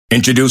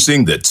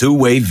Introducing the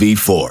Two-Way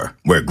V4,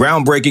 where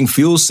groundbreaking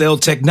fuel cell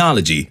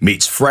technology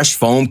meets fresh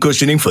foam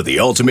cushioning for the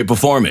ultimate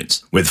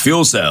performance. With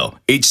Fuel Cell,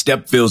 each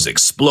step feels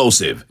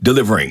explosive,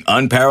 delivering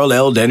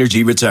unparalleled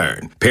energy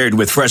return. Paired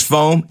with fresh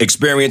foam,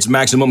 experience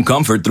maximum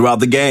comfort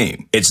throughout the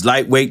game. Its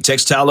lightweight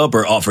textile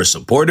upper offers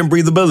support and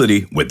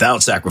breathability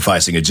without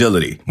sacrificing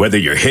agility. Whether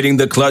you're hitting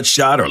the clutch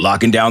shot or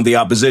locking down the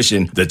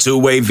opposition, the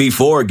Two-Way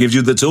V4 gives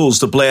you the tools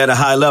to play at a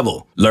high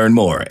level. Learn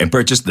more and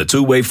purchase the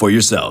Two-Way for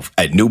yourself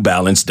at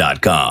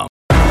newbalance.com.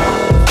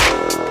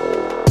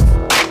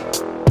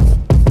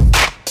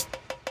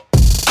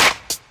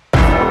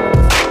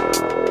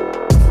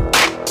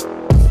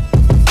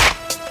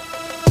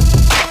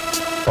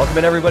 Welcome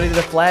in, everybody, to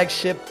the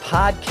flagship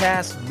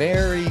podcast.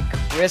 Merry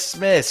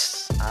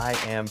Christmas. I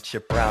am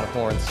Chip Brown of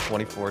Horns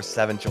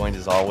 24/7, joined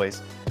as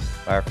always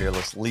by our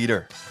fearless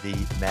leader, the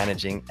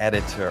managing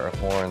editor of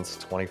Horns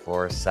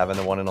 24/7,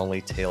 the one and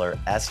only Taylor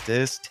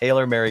Estes.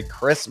 Taylor, Merry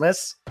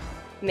Christmas.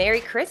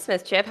 Merry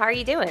Christmas, Chip. How are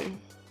you doing?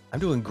 I'm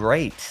doing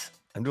great.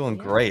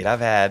 Great.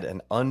 I've had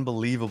an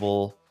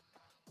unbelievable,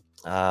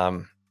 I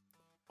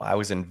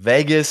was in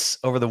Vegas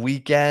over the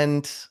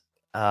weekend.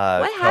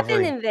 What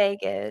happened in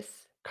Vegas?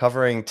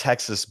 Covering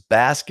Texas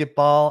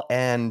basketball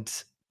and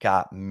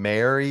got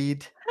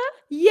married.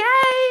 Yay!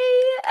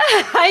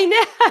 I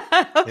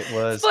know. It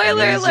was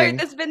Spoiler amazing. alert.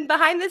 That's been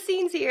behind the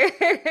scenes here.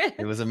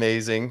 It was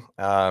amazing.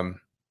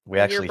 We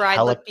actually Your bride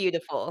looked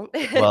beautiful.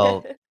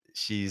 Well,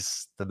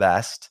 she's the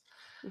best.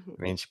 I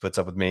mean, she puts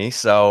up with me.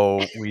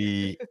 So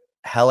we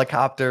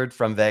helicoptered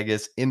from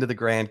Vegas into the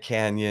Grand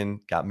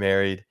Canyon, got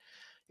married.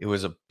 It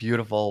was a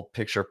beautiful,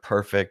 picture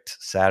perfect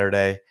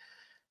Saturday.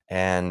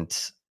 And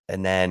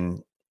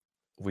then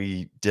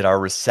we did our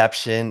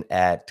reception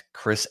at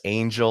Chris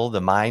Angel, the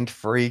Mind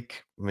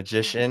Freak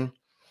magician.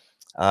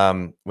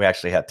 We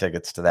actually had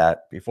tickets to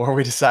that before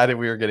we decided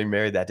we were getting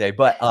married that day.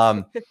 But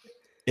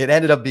it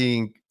ended up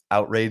being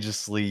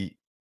outrageously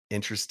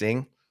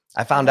interesting.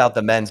 I found out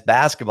the men's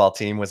basketball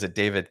team was at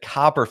David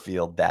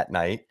Copperfield that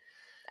night.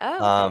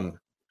 Oh, okay.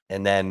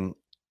 And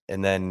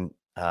then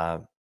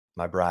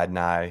my bride and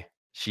I,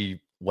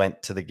 she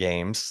went to the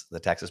games, the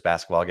Texas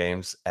basketball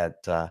games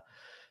at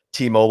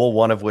T-Mobile,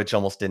 one of which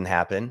almost didn't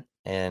happen,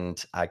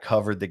 and I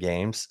covered the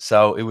games.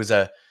 So it was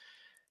a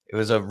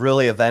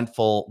really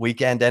eventful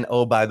weekend. And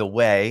oh, by the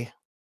way,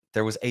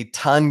 there was a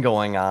ton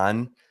going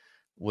on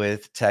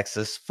with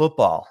Texas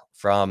football,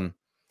 from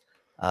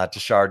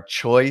Tashard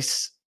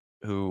Choice,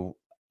 who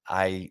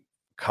I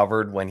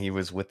covered when he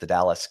was with the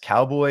Dallas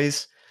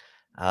Cowboys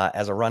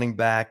as a running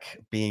back,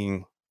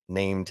 being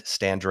named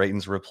Stan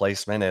Drayton's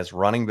replacement as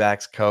running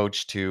backs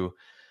coach, to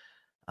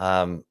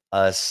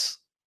us,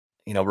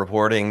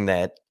 reporting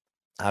that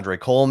Andre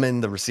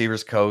Coleman, the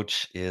receivers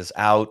coach, is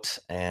out,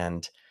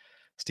 and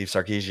Steve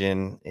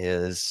Sarkisian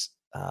is,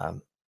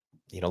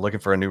 looking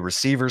for a new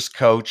receivers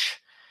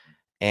coach.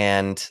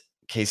 And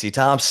Casey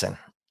Thompson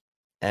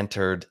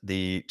entered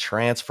the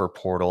transfer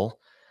portal,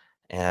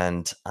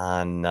 and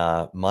on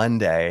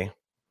Monday,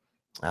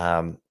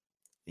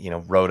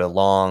 wrote a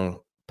long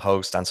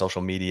post on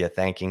social media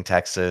thanking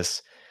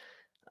Texas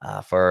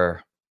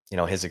for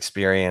his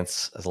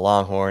experience as a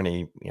Longhorn.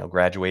 He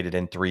graduated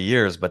in 3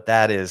 years, but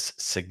that is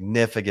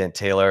significant,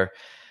 Taylor,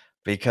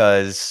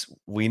 because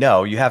we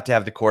know you have to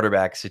have the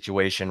quarterback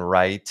situation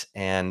right.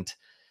 And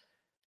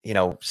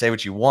say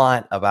what you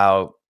want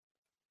about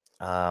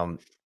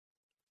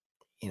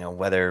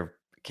whether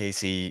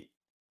Casey,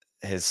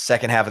 his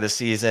second half of the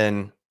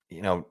season,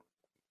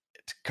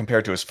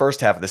 compared to his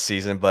first half of the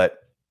season, but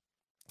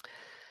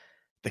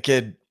the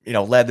kid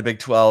led the Big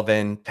 12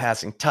 in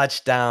passing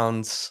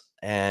touchdowns,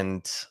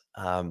 and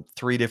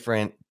 3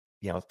 different,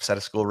 set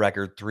a school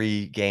record,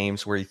 3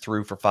 games where he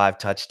threw for 5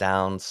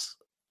 touchdowns,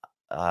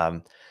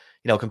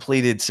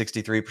 completed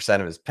 63%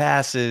 of his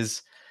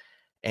passes.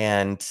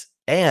 And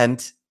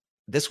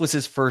this was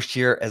his first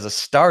year as a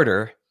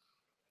starter,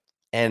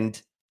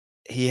 and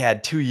he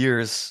had 2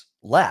 years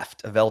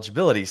left of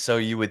eligibility. So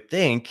you would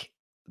think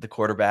the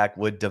quarterback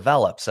would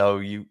develop. So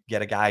you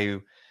get a guy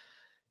who,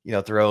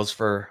 throws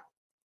for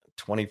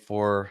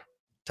 24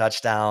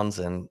 touchdowns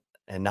and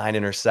 9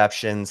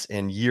 interceptions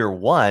in year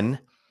 1,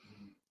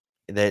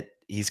 that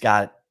he's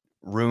got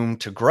room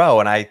to grow.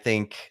 And I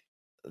think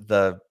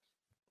the,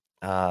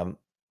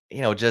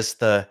 just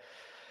the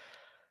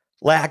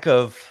lack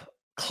of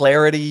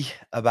clarity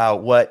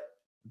about what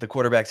the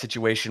quarterback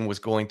situation was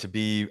going to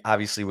be,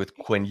 obviously with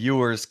Quinn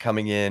Ewers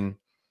coming in,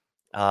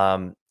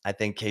 I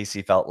think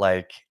Casey felt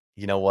like,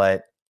 you know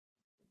what,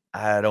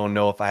 I don't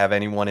know if I have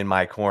anyone in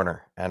my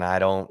corner, and I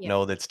don't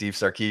know that Steve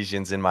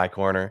Sarkisian's in my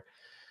corner,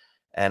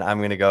 and I'm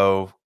going to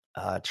go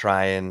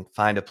try and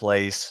find a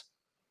place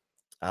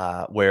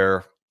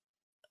where,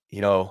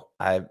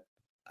 I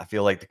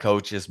feel like the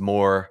coach is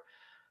more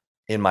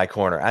in my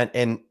corner.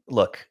 And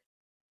look,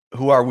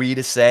 who are we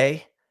to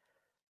say?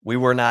 We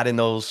were not in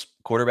those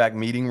quarterback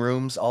meeting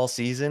rooms all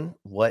season.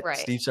 What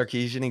Steve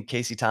Sarkisian and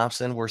Casey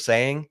Thompson were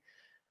saying.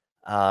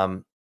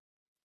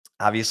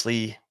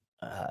 Obviously,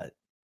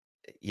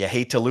 you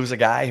hate to lose a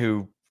guy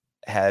who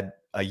had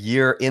a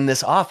year in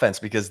this offense,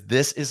 because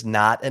this is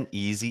not an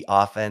easy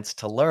offense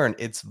to learn.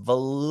 It's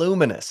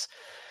voluminous.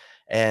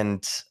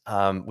 And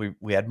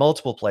we had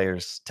multiple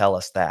players tell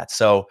us that.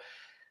 So,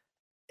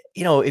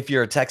 if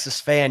you're a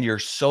Texas fan, you're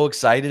so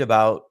excited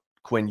about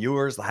Quinn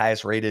Ewers, the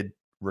highest rated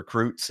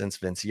recruit since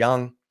Vince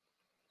Young.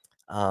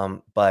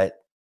 But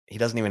he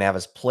doesn't even have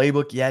his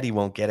playbook yet. He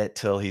won't get it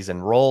till he's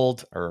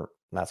enrolled, or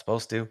not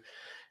supposed to.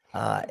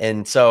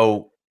 And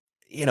so,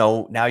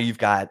 now you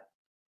got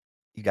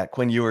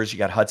Quinn Ewers, you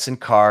got Hudson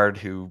Card,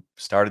 who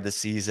started the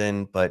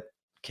season, but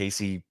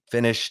Casey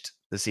finished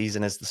the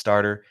season as the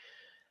starter,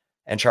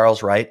 and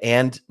Charles Wright,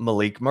 and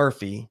Malik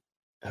Murphy,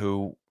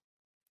 who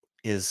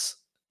is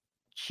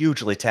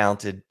hugely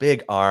talented,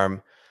 big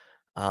arm,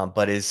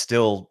 but is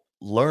still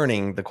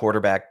learning the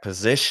quarterback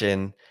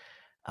position,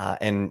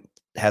 and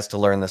has to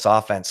learn this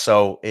offense.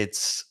 So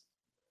it's,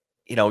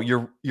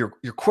 your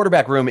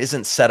quarterback room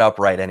isn't set up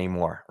right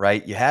anymore,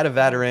 right? You had a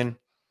veteran,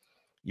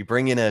 you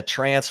bring in a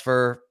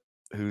transfer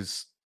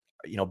who's,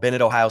 been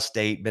at Ohio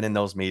State, been in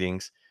those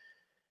meetings,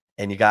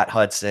 and you got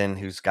Hudson,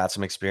 who's got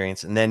some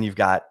experience, and then you've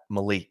got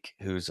Malik,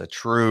 who's a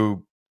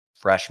true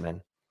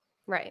freshman.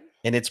 Right.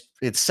 And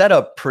it's set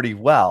up pretty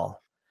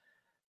well,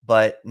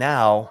 but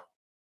now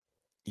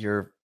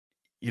you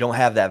don't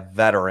have that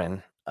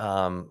veteran,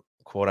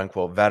 quote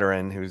unquote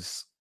veteran,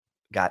 who's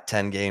got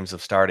 10 games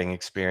of starting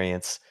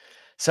experience.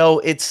 So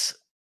it's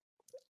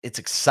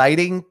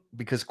exciting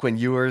because Quinn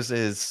Ewers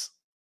is,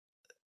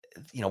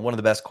 one of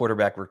the best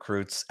quarterback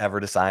recruits ever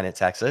to sign at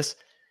Texas.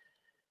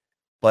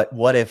 But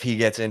what if he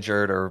gets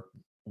injured, or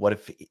what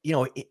if,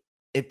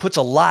 it puts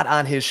a lot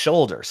on his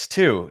shoulders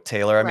too,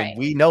 Taylor. I mean,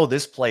 we know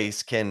this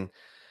place can,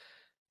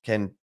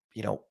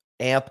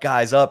 amp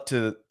guys up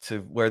to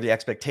where the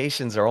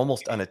expectations are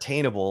almost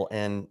unattainable.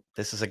 And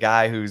this is a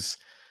guy who's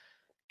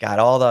got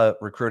all the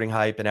recruiting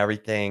hype and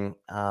everything.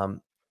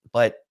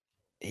 But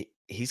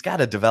he's got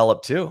to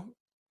develop too.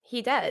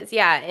 He does.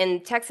 Yeah.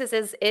 And Texas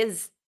is,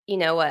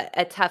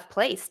 a tough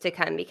place to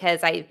come,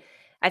 because I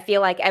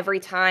feel like every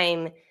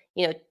time,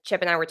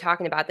 Chip and I were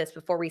talking about this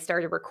before we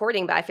started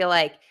recording, but I feel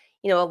like,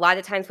 a lot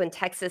of times when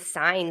Texas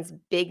signs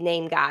big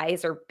name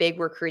guys or big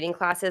recruiting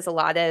classes, a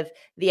lot of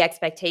the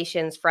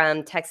expectations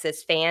from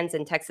Texas fans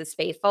and Texas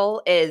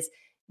faithful is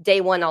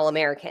day one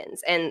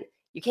All-Americans. And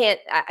you can't,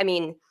 I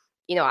mean,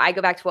 I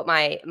go back to what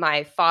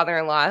my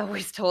father-in-law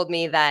always told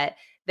me, that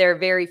there are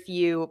very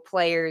few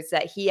players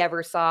that he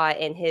ever saw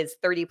in his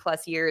 30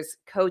 plus years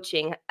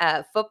coaching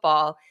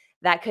football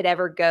that could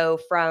ever go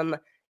from,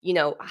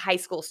 high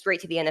school straight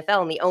to the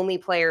NFL. And the only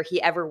player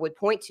he ever would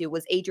point to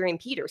was Adrian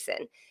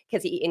Peterson,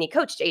 because he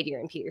coached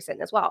Adrian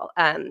Peterson as well,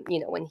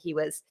 when he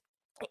was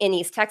in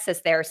East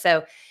Texas there.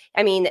 So,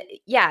 I mean,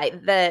 yeah,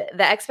 the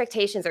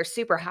expectations are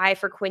super high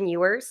for Quinn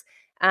Ewers.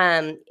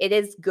 It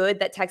is good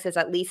that Texas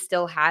at least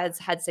still has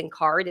Hudson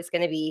Card. It's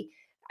going to be,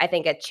 I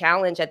think, a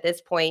challenge at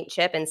this point,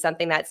 Chip, and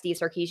something that Steve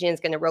Sarkisian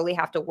is going to really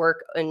have to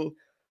work in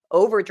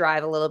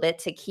overdrive a little bit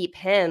to keep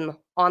him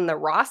on the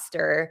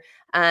roster,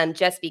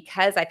 just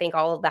because I think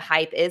all of the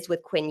hype is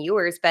with Quinn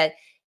Ewers. But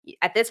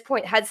at this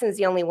point, Hudson's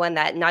the only one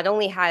that not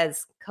only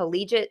has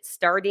collegiate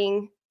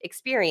starting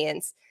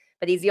experience,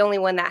 but he's the only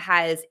one that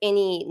has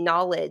any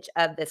knowledge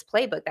of this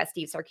playbook that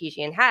Steve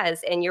Sarkisian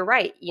has. And you're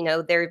right,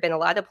 there have been a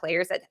lot of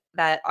players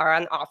that are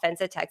on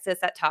offense at Texas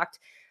that talked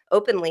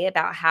openly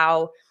about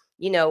how,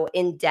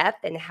 in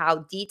depth and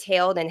how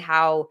detailed and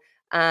how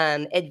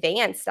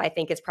advanced, I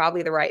think is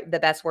probably the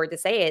best word to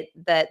say it,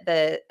 that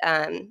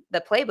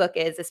the playbook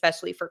is,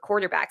 especially for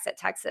quarterbacks at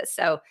Texas.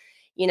 So,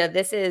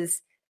 this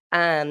is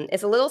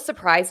it's a little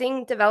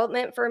surprising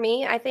development for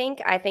me. I think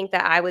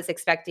that I was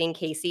expecting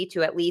Casey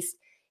to at least,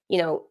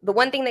 the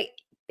one thing that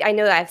I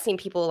know that I've seen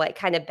people like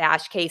kind of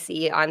bash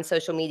Casey on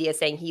social media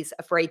saying he's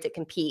afraid to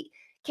compete.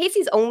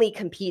 Casey's only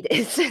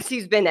competed since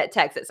he's been at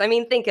Texas. I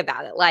mean, think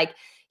about it. Like,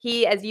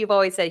 he, as you've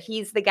always said,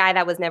 he's the guy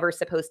that was never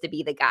supposed to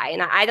be the guy.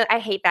 And I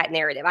hate that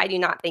narrative. I do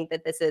not think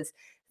that this is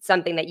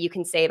something that you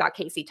can say about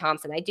Casey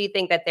Thompson. I do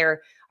think that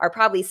there are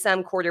probably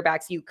some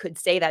quarterbacks you could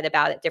say that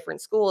about at different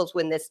schools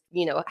when this,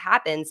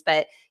 happens.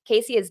 But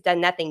Casey has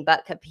done nothing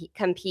but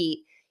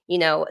compete,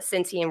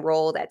 since he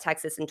enrolled at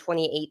Texas in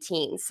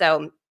 2018.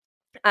 So,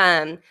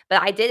 but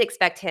I did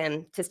expect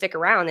him to stick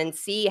around and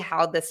see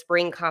how the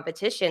spring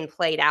competition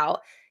played out,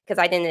 because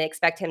I didn't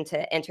expect him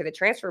to enter the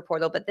transfer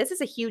portal. But this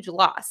is a huge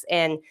loss.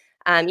 And,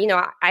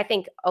 I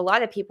think a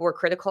lot of people were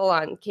critical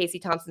on Casey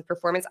Thompson's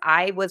performance.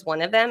 I was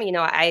one of them.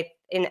 I'm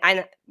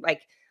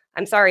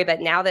sorry,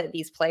 but now that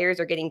these players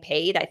are getting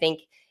paid, I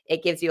think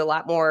it gives you a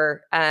lot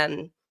more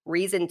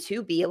reason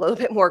to be a little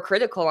bit more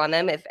critical on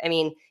them.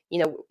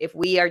 If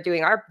we are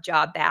doing our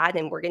job bad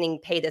and we're getting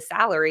paid a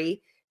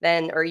salary,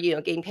 then, or,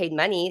 getting paid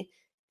money,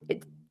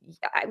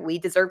 we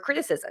deserve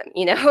criticism,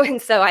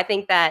 And so I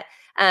think that,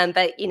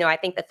 but, I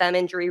think the thumb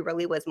injury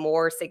really was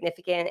more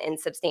significant and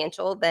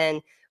substantial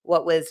than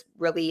what was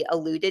really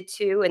alluded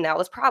to. And that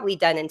was probably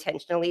done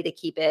intentionally to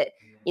keep it,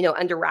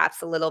 under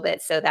wraps a little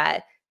bit, so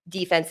that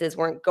defenses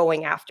weren't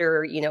going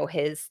after,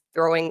 his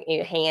throwing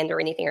hand or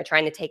anything, or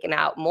trying to take him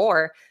out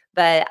more.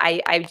 But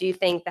I do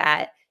think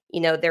that,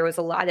 there was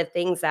a lot of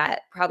things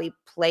that probably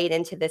played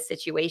into this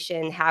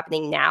situation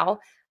happening now.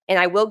 And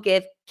I will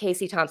give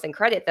Casey Thompson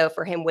credit, though,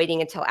 for him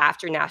waiting until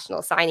after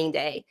National Signing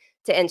Day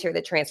to enter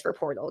the transfer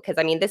portal. Because,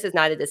 I mean, this is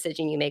not a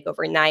decision you make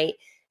overnight.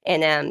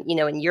 And,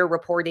 in your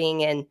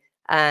reporting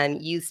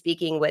and you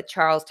speaking with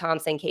Charles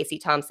Thompson, Casey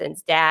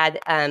Thompson's dad,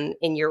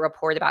 in your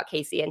report about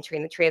Casey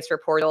entering the transfer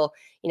portal,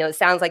 it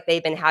sounds like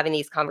they've been having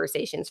these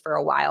conversations for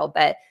a while.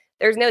 But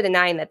there's no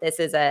denying that this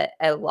is a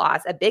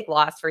loss, a big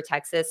loss for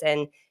Texas.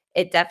 And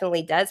it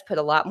definitely does put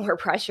a lot more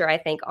pressure, I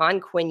think, on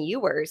Quinn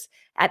Ewers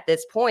at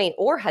this point,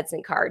 or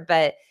Hudson Card.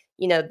 But,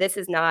 this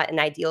is not an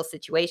ideal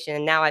situation.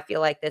 And now I feel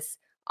like this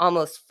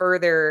almost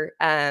further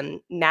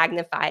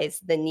magnifies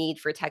the need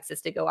for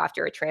Texas to go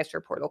after a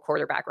transfer portal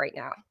quarterback right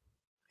now.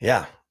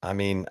 Yeah. I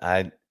mean,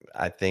 I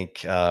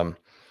think, and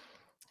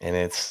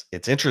it's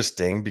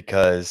interesting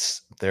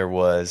because there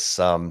was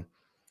some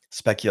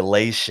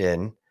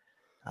speculation,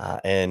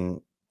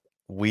 and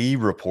we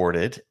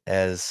reported,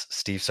 as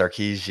Steve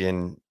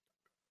Sarkisian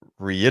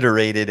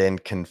reiterated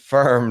and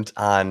confirmed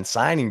on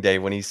signing day,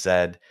 when he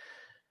said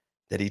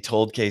that he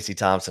told Casey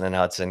Thompson and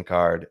Hudson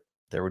Card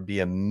there would be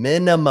a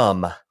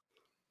minimum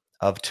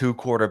of 2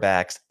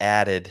 quarterbacks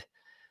added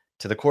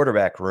to the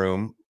quarterback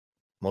room,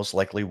 most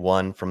likely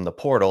one from the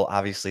portal,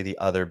 obviously the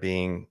other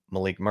being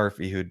Malik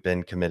Murphy, who'd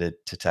been committed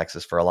to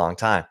Texas for a long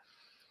time.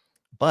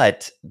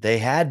 But they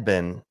had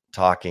been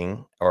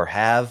talking, or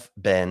have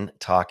been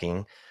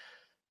talking,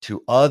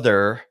 to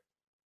other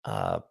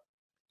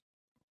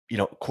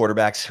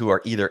quarterbacks who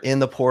are either in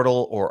the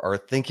portal or are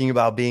thinking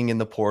about being in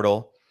the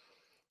portal.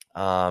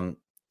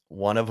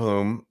 One of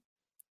whom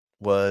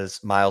was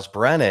Miles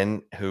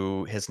Brennan,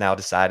 who has now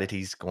decided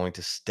he's going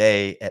to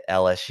stay at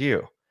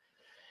LSU.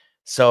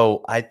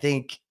 So I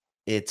think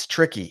it's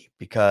tricky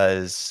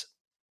because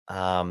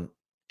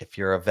if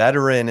you're a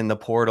veteran in the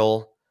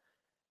portal,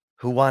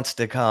 who wants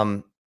to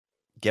come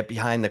get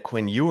behind the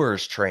Quinn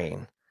Ewers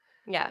train?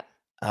 Yeah.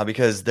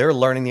 Because they're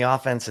learning the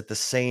offense at the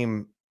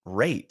same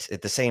rate,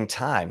 at the same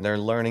time. They're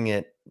learning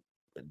it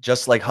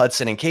just like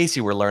Hudson and Casey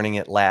were learning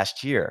it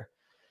last year.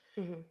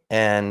 Mm-hmm.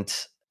 And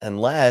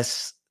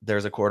unless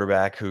there's a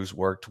quarterback who's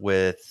worked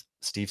with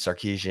Steve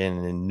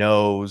Sarkisian and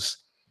knows,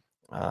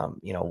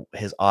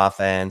 his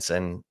offense,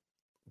 and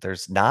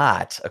there's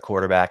not a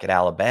quarterback at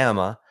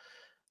Alabama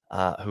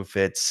who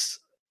fits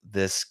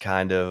this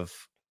kind of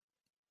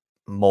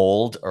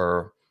mold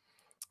or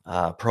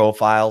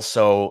profile.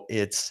 So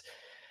it's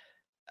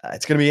going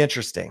to be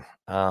interesting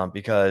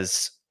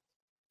because,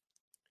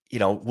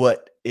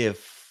 what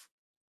if,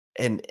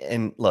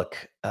 and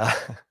look,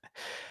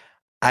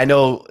 I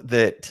know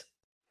that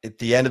at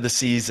the end of the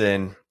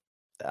season,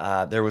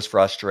 there was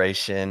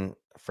frustration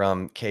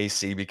from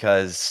Casey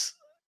because,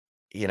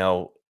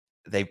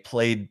 they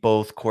played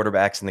both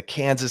quarterbacks in the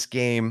Kansas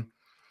game.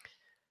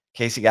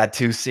 Casey got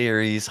 2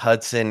 series,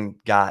 Hudson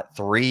got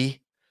 3,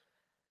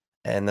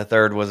 and the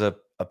third was a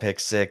pick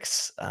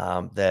 6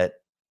 that,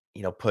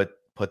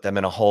 put them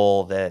in a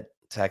hole that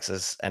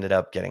Texas ended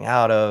up getting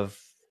out of,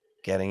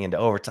 getting into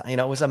overtime.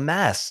 It was a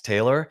mess,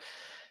 Taylor.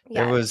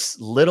 Yeah. There was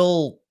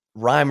little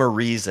rhyme or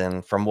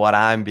reason, from what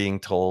I'm being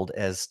told,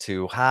 as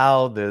to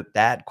how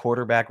that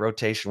quarterback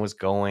rotation was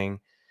going.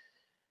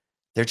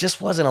 There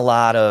just wasn't a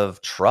lot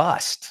of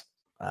trust,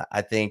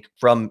 I think,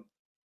 from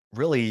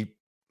really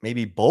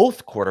maybe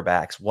both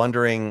quarterbacks,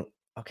 wondering,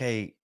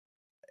 okay,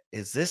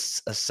 is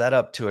this a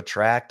setup to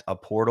attract a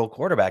portal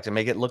quarterback to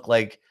make it look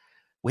like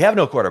we have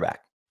no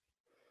quarterback?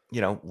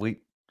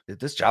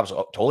 This job's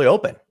totally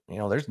open.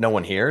 There's no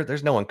one here.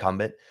 There's no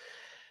incumbent.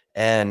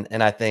 And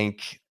I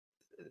think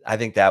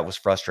that was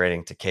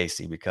frustrating to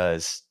Casey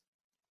because,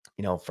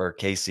 for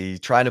Casey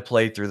trying to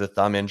play through the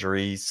thumb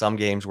injury, some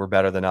games were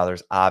better than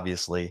others,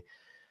 obviously.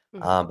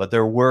 Mm-hmm. But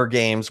there were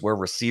games where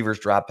receivers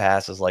dropped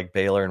passes like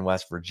Baylor and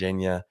West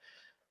Virginia,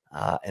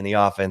 and the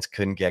offense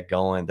couldn't get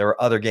going. There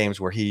were other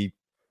games where he,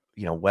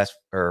 West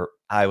or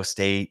Iowa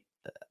State,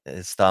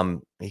 his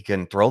thumb, he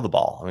couldn't throw the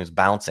ball. I mean, it was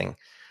bouncing.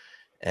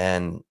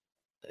 And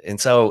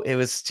so it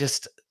was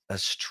just a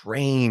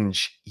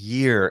strange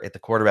year at the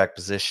quarterback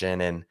position.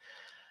 And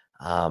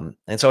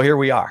so here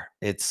we are.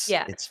 It's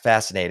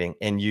fascinating.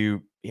 And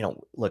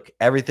look,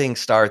 everything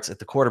starts at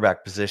the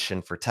quarterback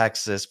position for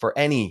Texas, for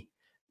any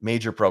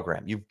major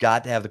program. You've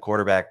got to have the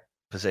quarterback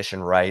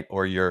position right,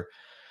 or you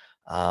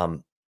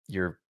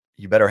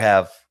better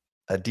have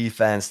a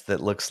defense that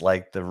looks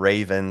like the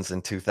Ravens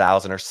in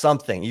 2000 or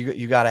something.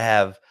 You got to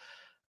have,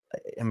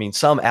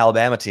 some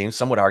Alabama teams,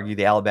 some would argue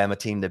the Alabama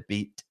team that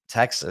beat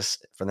Texas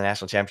for the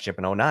national championship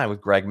in 2009 with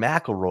Greg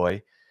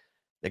McElroy,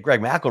 that Greg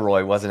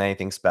McElroy wasn't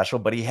anything special,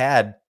 but he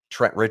had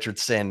Trent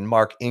Richardson,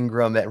 Mark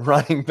Ingram at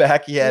running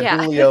back. He had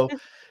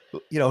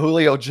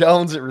Julio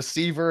Jones at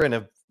receiver, and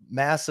a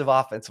massive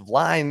offensive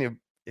line.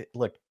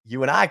 Look,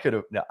 you and I could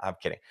have, no, I'm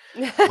kidding.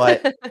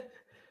 But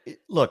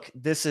look,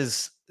 this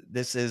is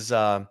it's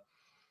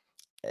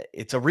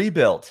a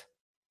rebuild.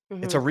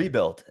 Mm-hmm. It's a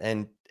rebuild.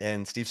 And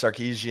Steve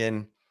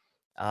Sarkisian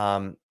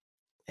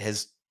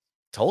has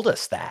told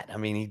us that. I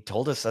mean, he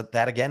told us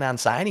that again on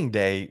signing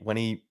day when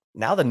he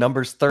now the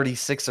number's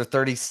 36 or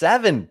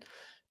 37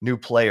 new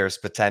players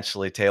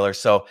potentially, Taylor.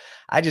 So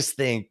I just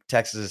think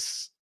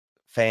Texas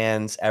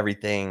fans,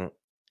 everything,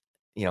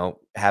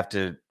 have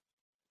to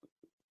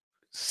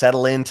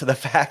settle into the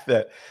fact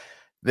that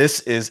this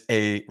is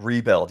a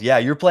rebuild. Yeah,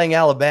 you're playing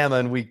Alabama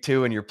in week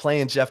 2, and you're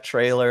playing Jeff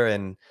Traylor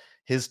and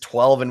his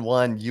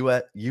 12-1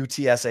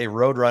 UTSA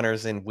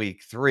Roadrunners in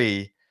week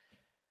 3.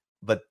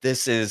 But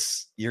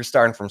you're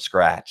starting from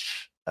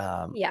scratch.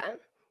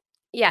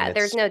 Yeah,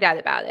 there's no doubt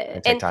about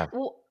it. Take time.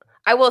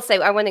 I will say,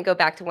 I want to go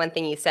back to one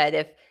thing you said.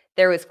 If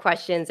there was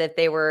questions, if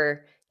they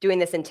were doing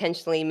this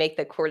intentionally, make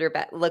the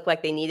quarterback look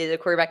like they needed a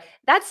quarterback,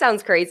 that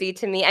sounds crazy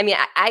to me. I mean,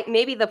 I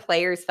maybe the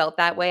players felt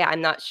that way.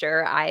 I'm not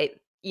sure.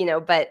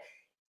 But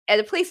at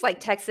a place like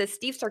Texas,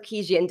 Steve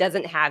Sarkisian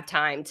doesn't have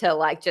time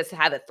to just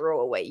have a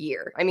throwaway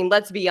year. I mean,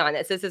 let's be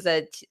honest. This is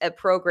a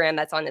program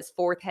that's on its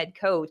 4th head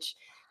coach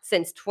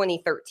since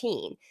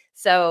 2013.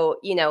 So,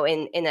 in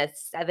a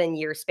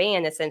 7-year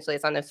span, essentially,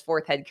 it's on his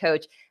 4th head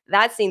coach.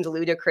 That seems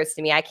ludicrous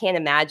to me. I can't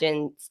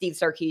imagine Steve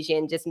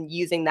Sarkisian just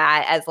using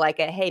that as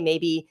hey,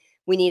 maybe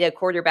we need a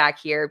quarterback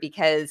here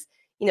because,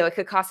 it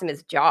could cost him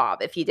his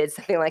job if he did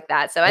something like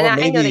that. So, and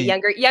I know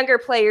that younger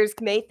players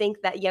may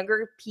think that,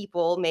 younger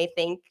people may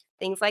think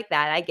things like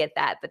that. I get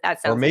that, but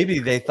that sounds. Or maybe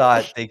they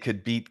thought they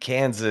could beat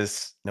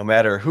Kansas no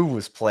matter who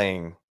was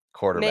playing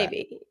quarterback.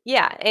 Maybe.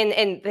 Yeah.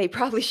 And they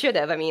probably should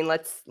have. I mean,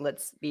 let's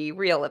be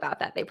real about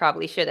that. They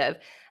probably should have.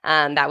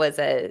 That was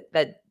a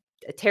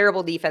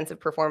terrible defensive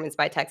performance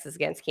by Texas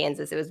against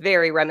Kansas. It was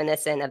very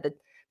reminiscent of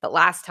the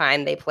last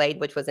time they played,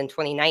 which was in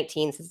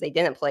 2019, since they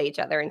didn't play each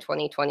other in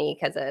 2020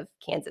 because of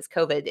Kansas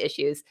COVID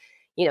issues.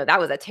 That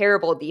was a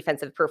terrible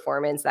defensive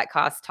performance that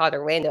cost Todd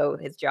Orlando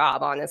his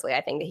job. Honestly,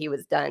 I think that he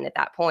was done at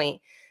that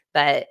point.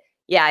 But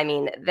yeah, I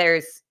mean,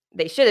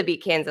 they should have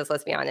beat Kansas,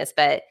 let's be honest.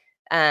 But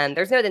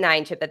there's no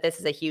denying, Chip, that this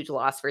is a huge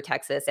loss for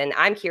Texas. And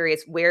I'm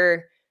curious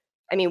where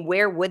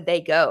would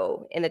they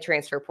go in the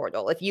transfer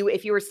portal? If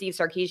you were Steve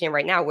Sarkisian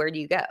right now, where do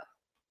you go?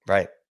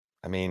 Right.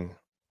 I mean,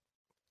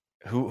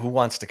 who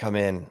wants to come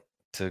in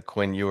to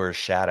Quinn Ewers'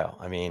 shadow?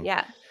 I mean,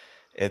 yeah.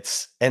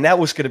 And that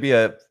was going to be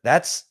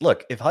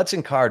look, if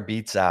Hudson Card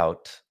beats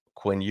out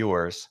Quinn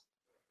Ewers,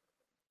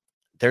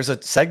 there's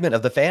a segment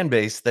of the fan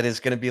base that is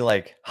going to be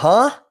like,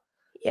 huh?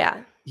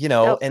 Yeah.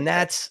 And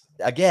that's,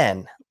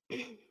 again,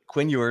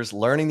 Quinn Ewers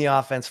learning the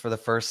offense for the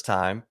first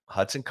time.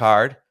 Hudson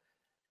Card,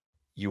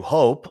 you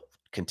hope,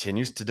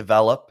 continues to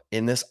develop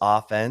in this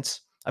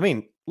offense. I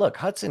mean, look,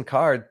 Hudson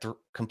Card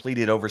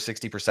completed over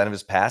 60% of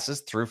his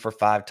passes, threw for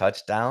 5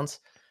 touchdowns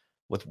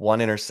with 1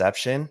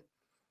 interception.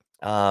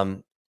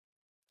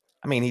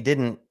 I mean, he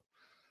didn't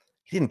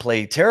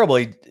play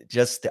terribly.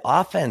 Just the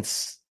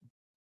offense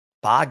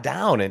bogged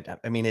down. And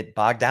I mean, it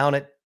bogged down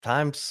at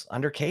times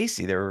under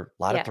Casey. There were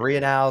a lot of 3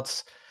 and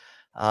outs.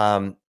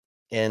 And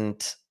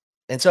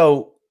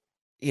so,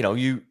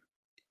 you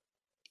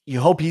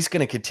hope he's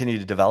going to continue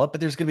to develop,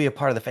 but there's going to be a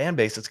part of the fan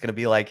base that's going to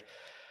be like,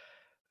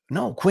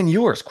 no, Quinn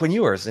Ewers.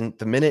 And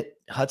the minute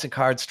Hudson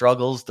Card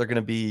struggles, they're going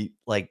to be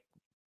like,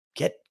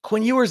 get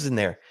Quinn Ewers in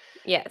there.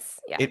 Yes.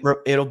 Yeah.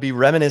 It'll be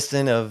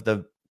reminiscent of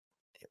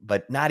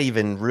but not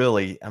even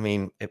really. I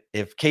mean,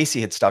 if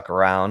Casey had stuck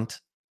around,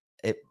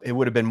 it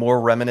would have been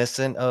more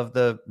reminiscent of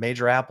the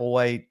Major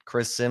Applewhite,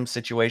 Chris Sims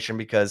situation,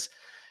 because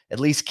at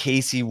least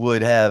Casey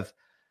would have,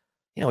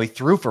 he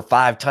threw for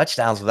 5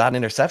 touchdowns without an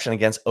interception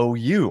against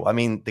OU. I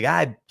mean, the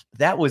guy,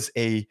 that was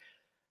a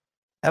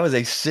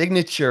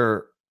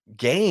signature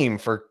game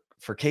for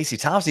Casey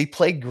Thompson. He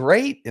played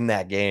great in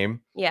that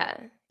game. Yeah.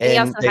 And he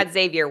also had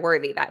Xavier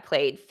Worthy that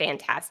played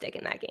fantastic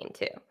in that game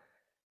too.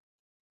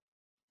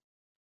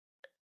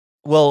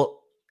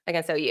 Well,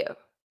 against OU.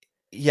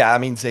 Yeah, I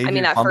mean,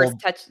 Xavier that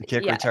fumbled first touch,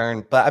 kick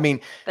return, but I mean,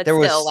 but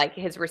there still was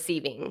his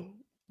receiving.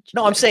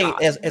 No, I'm saying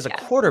as a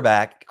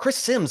quarterback, Chris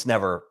Sims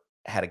never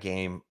had a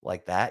game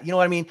like that. You know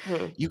what I mean?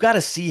 Mm-hmm. You got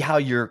to see how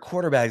your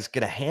quarterback is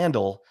going to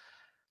handle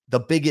the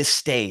biggest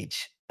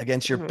stage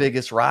against your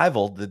biggest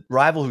rival, the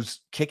rival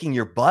who's kicking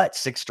your butt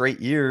 6 straight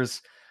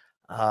years.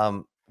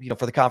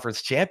 For the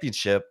conference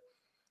championship.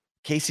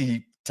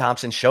 Casey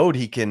Thompson showed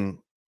he can,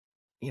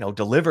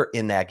 deliver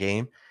in that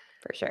game.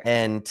 For sure.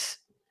 And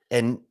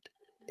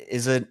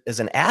is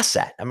an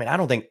asset. I mean, I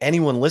don't think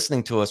anyone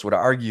listening to us would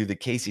argue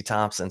that Casey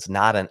Thompson's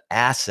not an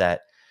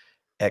asset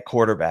at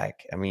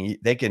quarterback. I mean,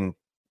 they can,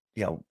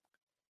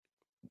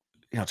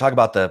 talk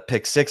about the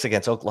pick 6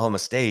 against Oklahoma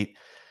State.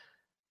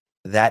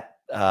 That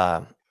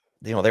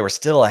they were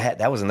still ahead.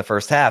 That was in the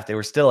first half. They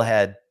were still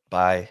ahead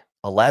by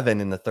 11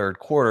 in the third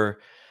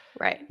quarter.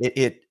 Right.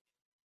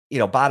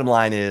 Bottom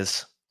line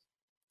is,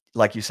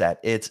 like you said,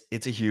 it's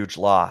a huge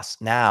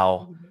loss.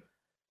 Now,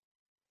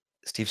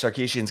 Steve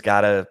Sarkisian's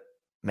got to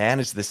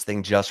manage this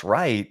thing just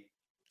right.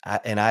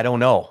 And I don't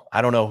know.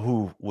 I don't know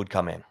who would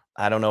come in.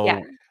 I don't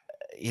know,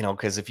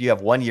 because if you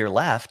have 1 year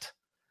left,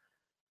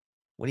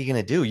 what are you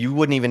going to do? You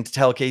wouldn't even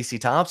tell Casey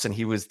Thompson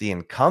he was the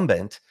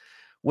incumbent,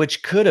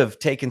 which could have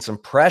taken some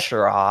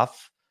pressure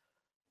off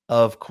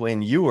of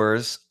Quinn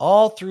Ewers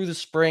all through the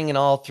spring and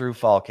all through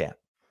fall camp.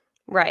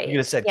 Right. You could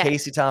have said,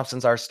 Casey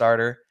Thompson's our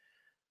starter.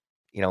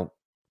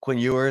 Quinn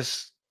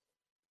Ewers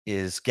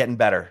is getting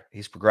better.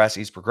 He's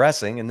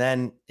progressing. And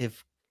then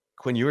if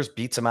Quinn Ewers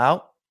beats him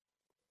out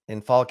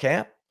in fall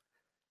camp,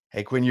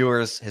 hey, Quinn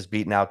Ewers has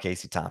beaten out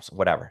Casey Thompson,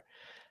 whatever.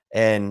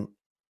 And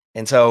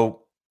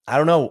so I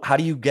don't know, how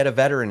do you get a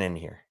veteran in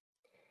here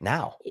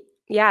now?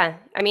 Yeah,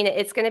 I mean,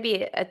 it's going to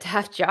be a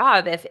tough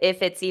job if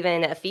it's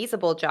even a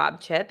feasible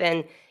job, Chip.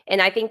 And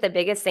I think the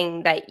biggest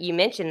thing that you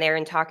mentioned there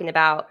in talking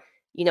about,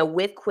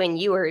 with Quinn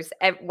Ewers,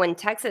 when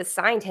Texas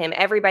signed him,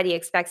 everybody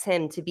expects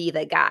him to be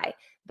the guy.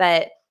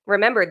 But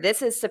remember,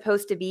 this is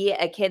supposed to be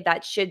a kid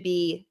that should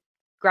be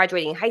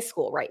graduating high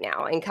school right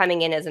now and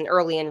coming in as an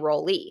early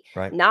enrollee,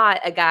 right, not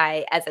a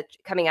guy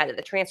coming out of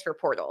the transfer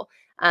portal.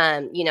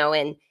 And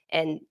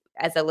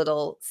as a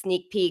little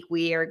sneak peek,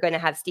 we are going to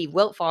have Steve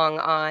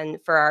Wiltfong on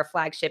for our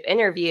flagship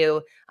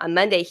interview on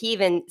Monday. He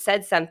even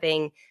said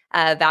something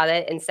about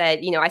it and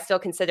said, I still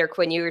consider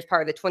Quinn Ewers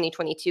part of the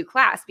 2022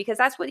 class, because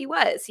that's what he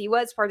was. He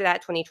was part of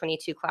that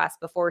 2022 class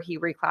before he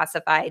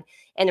reclassified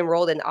and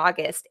enrolled in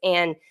August.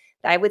 And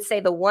I would say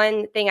the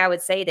one thing I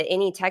would say to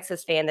any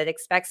Texas fan that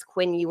expects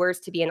Quinn Ewers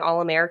to be an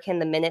All-American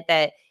the minute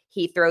that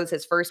he throws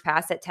his first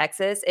pass at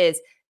Texas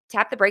is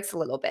tap the brakes a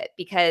little bit,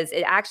 because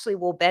it actually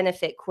will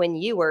benefit Quinn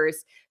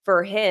Ewers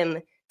for him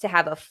to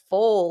have a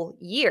full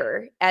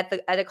year at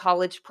a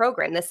college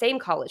program, the same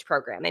college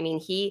program. I mean,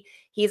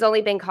 he's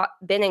only been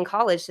in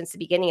college since the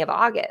beginning of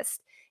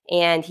August,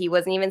 and he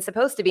wasn't even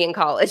supposed to be in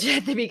college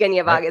at the beginning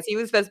of August. He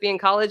was supposed to be in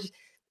college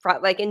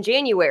like in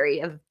January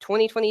of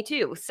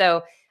 2022.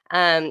 So,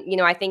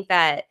 I think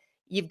that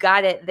you've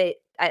got it.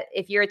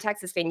 If you're a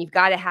Texas fan, you've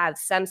got to have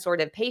some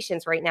sort of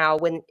patience right now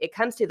when it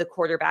comes to the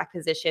quarterback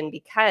position,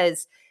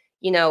 because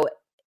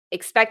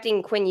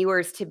expecting Quinn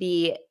Ewers to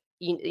be,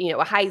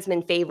 a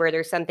Heisman favorite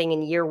or something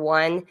in year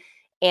one,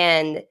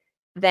 and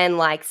then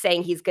like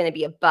saying he's going to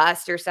be a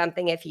bust or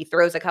something if he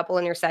throws a couple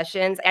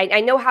interceptions. I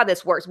know how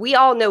this works. We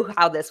all know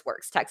how this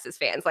works, Texas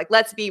fans. Like,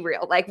 let's be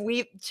real. Like,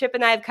 Chip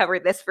and I have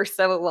covered this for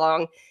so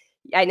long.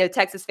 I know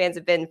Texas fans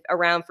have been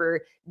around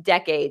for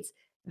decades.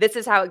 This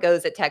is how it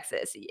goes at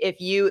Texas. If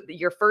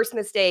your first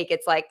mistake,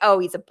 it's like, oh,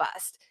 he's a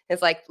bust.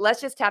 It's like,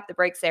 let's just tap the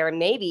brakes there. And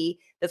maybe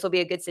this will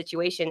be a good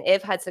situation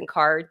if Hudson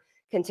Card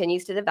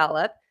continues to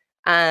develop.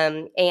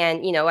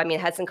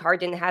 Hudson Card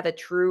didn't have a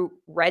true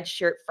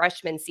redshirt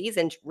freshman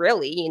season,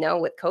 really,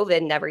 with COVID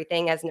and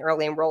everything as an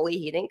early enrollee.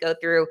 He didn't go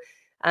through,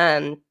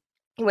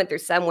 he went through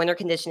some winter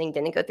conditioning,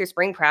 didn't go through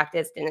spring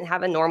practice, didn't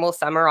have a normal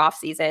summer off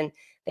season.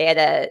 They had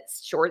a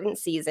shortened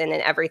season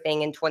and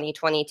everything in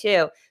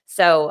 2022.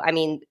 So, I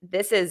mean,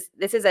 this is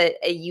a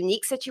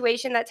unique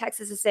situation that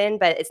Texas is in,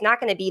 but it's not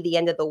going to be the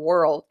end of the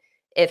world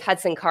if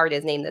Hudson Card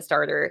is named the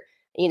starter,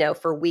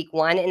 for week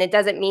one. And it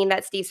doesn't mean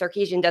that Steve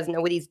Sarkisian doesn't know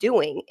what he's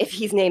doing if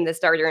he's named the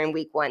starter in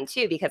week one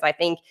too, because I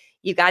think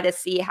you got to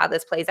see how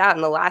this plays out.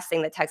 And the last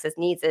thing that Texas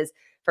needs is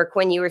for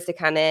Quinn Ewers to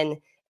come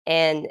in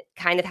and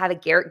kind of have a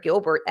Garrett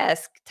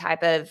Gilbert-esque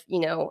type of,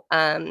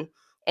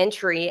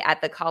 entry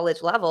at the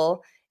college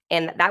level.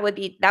 And that would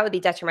be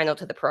detrimental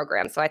to the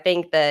program. So I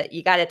think that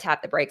you got to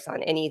tap the brakes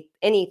on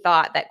any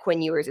thought that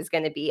Quinn Ewers is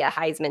going to be a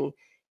Heisman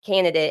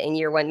candidate in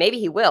year one. Maybe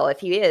he will. If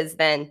he is,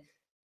 then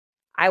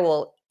I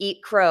will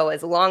eat crow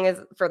as long as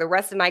for the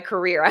rest of my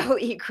career, I will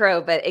eat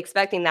crow. But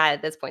expecting that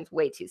at this point is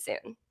way too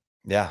soon.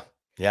 Yeah.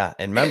 Yeah.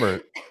 And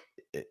remember,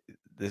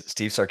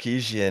 Steve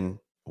Sarkisian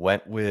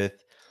went with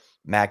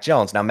Mac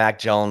Jones. Now, Mac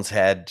Jones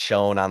had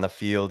shown on the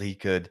field he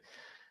could,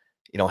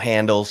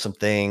 handle some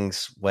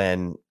things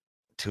when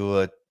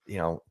Tua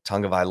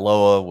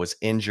Tagovailoa was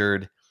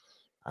injured,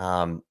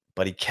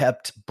 but he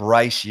kept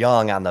Bryce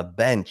Young on the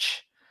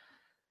bench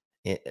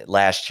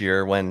last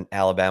year when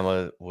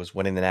Alabama was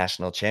winning the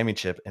national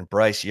championship. And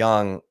Bryce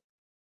Young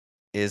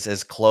is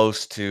as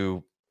close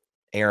to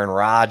Aaron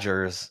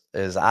Rodgers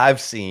as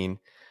I've seen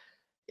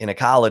in a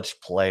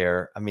college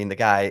player. I mean, the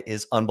guy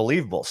is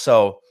unbelievable.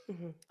 So,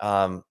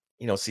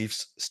 Steve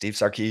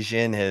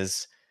Sarkisian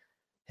has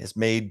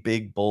made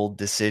big, bold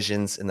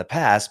decisions in the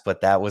past,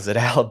 but that was at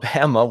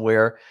Alabama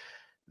where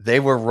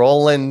they were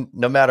rolling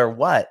no matter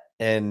what.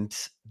 And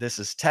this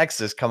is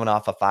Texas coming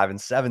off a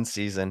 5-7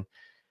 season.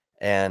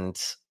 And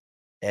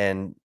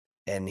Steve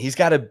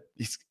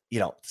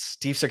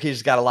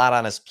Sarkisian's got a lot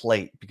on his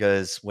plate,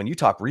 because when you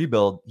talk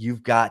rebuild,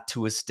 you've got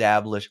to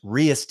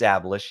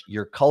reestablish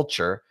your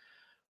culture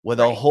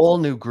with a whole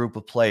new group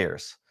of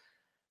players.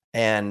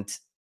 And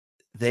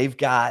they've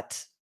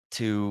got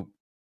to,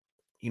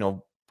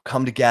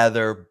 come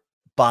together,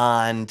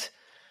 bond,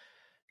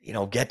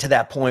 get to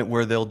that point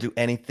where they'll do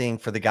anything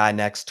for the guy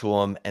next to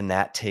them. And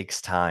that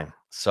takes time.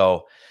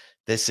 So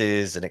this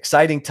is an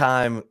exciting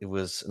time. It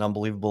was an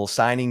unbelievable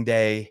signing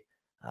day.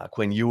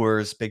 Quinn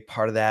Ewers, big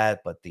part of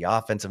that, but the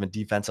offensive and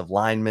defensive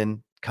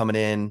linemen coming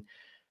in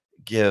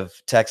give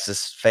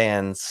Texas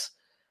fans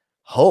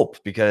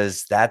hope,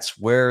 because that's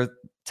where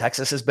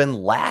Texas has been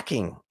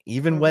lacking.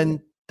 Even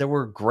when there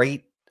were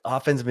great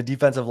offensive and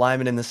defensive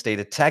linemen in the state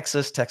of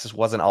Texas, Texas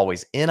wasn't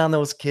always in on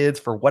those kids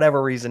for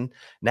whatever reason.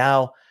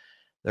 Now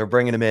they're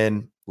bringing them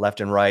in left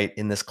and right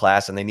in this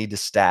class, and they need to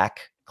stack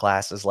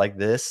classes like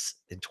this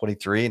in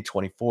 23 and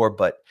 24.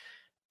 But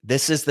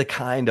this is the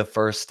kind of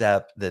first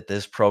step that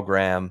this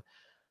program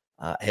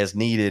has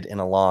needed in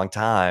a long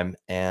time.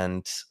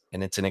 And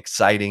it's an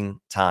exciting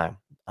time.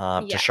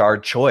 Yeah.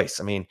 Tashard Choice.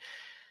 I mean,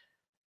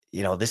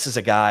 this is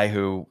a guy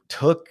who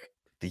took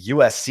the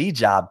USC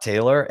job,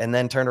 Taylor, and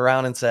then turned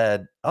around and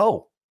said,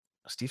 "Oh,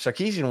 Steve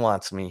Sarkisian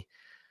wants me.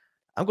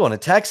 I'm going to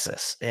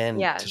Texas." And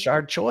Yeah.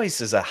 Tashard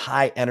Choice is a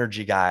high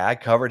energy guy. I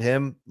covered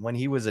him when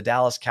he was a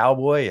Dallas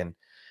Cowboy and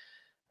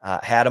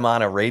had him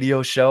on a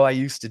radio show I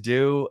used to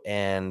do.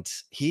 And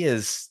he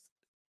is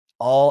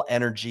all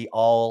energy,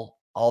 all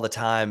the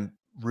time,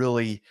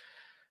 really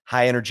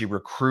high energy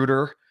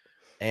recruiter.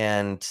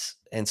 And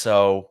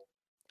so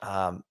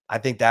I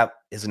think that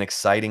is an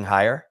exciting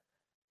hire.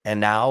 And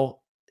now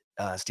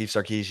Steve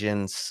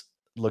Sarkisian's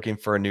looking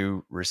for a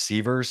new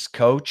receivers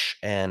coach.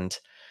 And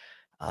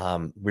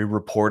we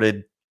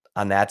reported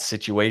on that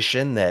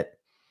situation that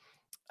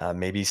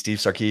maybe Steve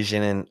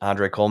Sarkisian and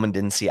Andre Coleman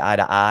didn't see eye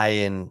to eye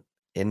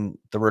in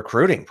the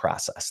recruiting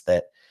process.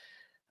 That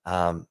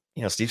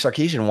Steve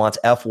Sarkisian wants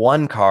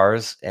F1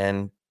 cars,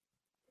 and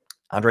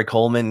Andre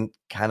Coleman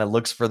kind of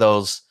looks for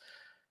those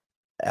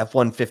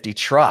F-150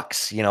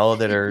 trucks,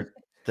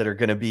 that are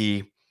going to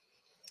be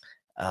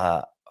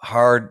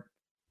hard,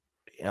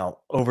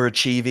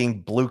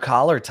 overachieving blue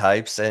collar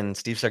types. And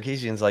Steve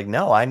Sarkisian's like,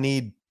 no, I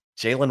need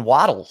Jalen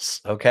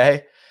Waddles.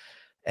 Okay.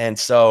 And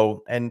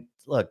so, and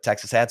look,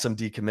 Texas had some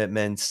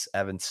decommitments: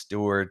 Evan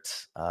Stewart,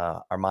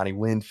 Armani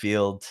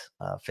Winfield,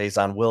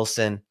 Faison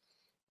Wilson.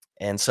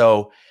 And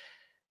so,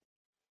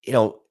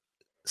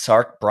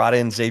 Sark brought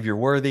in Xavier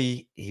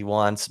Worthy. He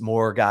wants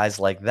more guys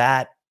like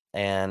that.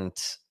 And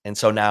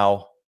so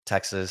now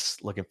Texas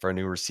looking for a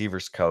new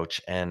receivers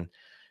coach, and,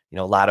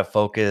 a lot of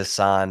focus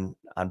on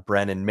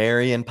Brennan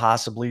Marion,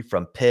 possibly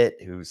from Pitt,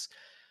 who's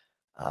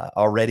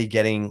already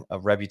getting a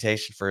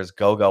reputation for his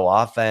go-go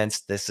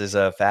offense. This is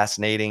a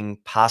fascinating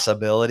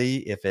possibility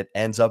if it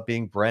ends up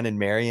being Brennan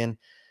Marion,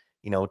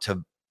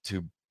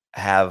 to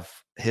have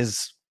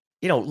his,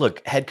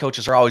 look, head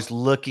coaches are always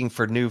looking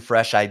for new,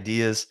 fresh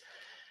ideas.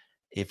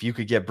 If you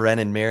could get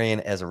Brennan Marion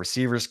as a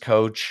receivers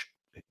coach,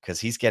 because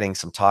he's getting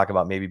some talk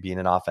about maybe being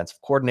an offensive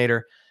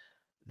coordinator,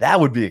 that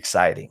would be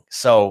exciting.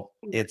 So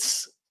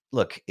it's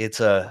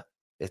a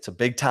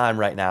big time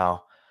right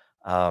now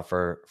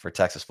for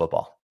Texas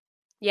football.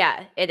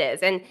 Yeah, it is.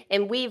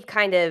 And we've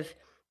kind of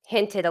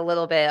hinted a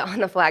little bit on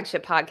the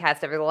flagship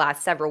podcast over the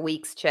last several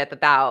weeks, Chip,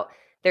 about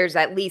there's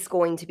at least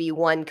going to be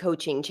one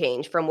coaching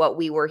change from what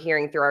we were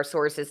hearing through our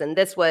sources. And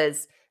this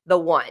was the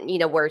one,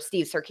 where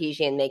Steve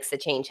Sarkisian makes the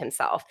change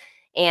himself.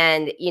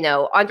 And,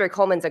 Andre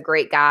Coleman's a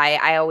great guy.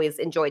 I always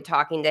enjoyed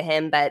talking to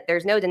him, but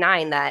there's no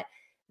denying that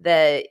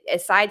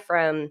aside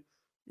from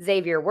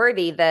Xavier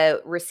Worthy,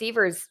 the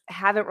receivers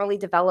haven't really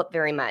developed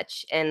very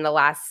much in the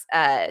last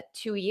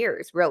 2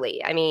 years,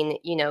 really. I mean,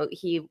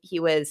 he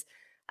was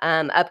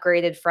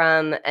upgraded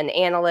from an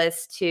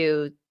analyst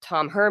to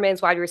Tom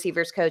Herman's wide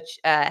receivers coach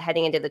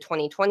heading into the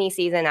 2020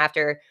 season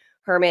after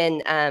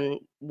Herman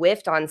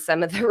whiffed on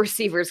some of the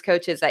receivers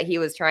coaches that he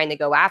was trying to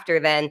go after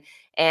then.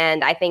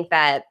 And I think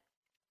that,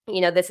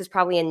 this is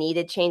probably a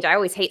needed change. I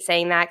always hate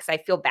saying that because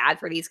I feel bad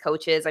for these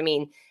coaches. I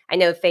mean, I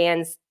know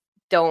fans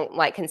don't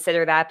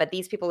consider that, but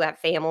these people have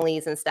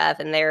families and stuff,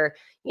 and they're,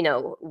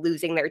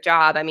 losing their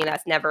job. I mean,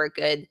 that's never a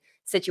good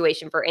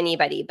situation for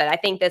anybody. But I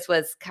think this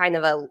was kind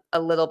of a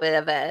little bit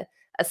of a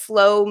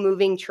slow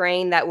moving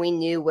train that we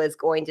knew was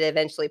going to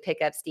eventually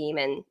pick up steam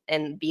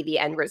and be the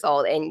end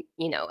result. And,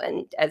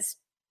 and as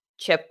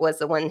Chip was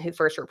the one who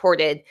first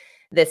reported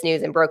this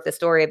news and broke the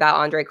story about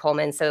Andre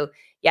Coleman. So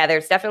yeah,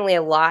 there's definitely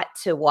a lot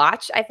to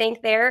watch, I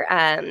think, there.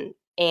 And,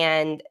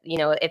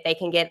 if they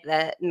can get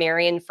the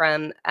Marion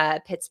from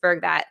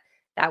Pittsburgh, that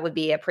would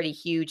be a pretty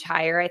huge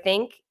hire, I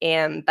think.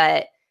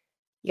 But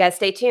you guys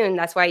stay tuned.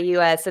 That's why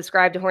you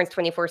subscribe to Horns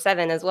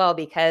 24/7 as well,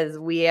 because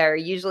we are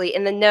usually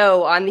in the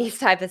know on these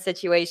type of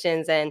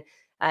situations. And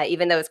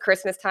even though it's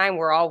Christmas time,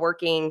 we're all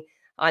working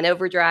on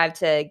overdrive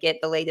to get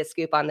the latest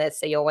scoop on this.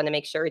 So you'll want to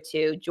make sure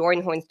to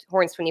join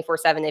Horns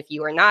 24/7 if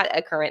you are not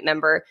a current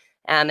member.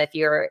 If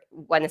you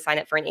want to sign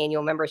up for an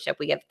annual membership,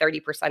 we give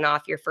 30%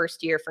 off your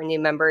first year for new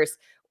members,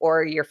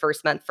 or your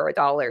first month for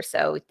 $1.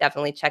 So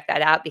definitely check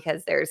that out,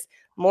 because there's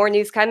more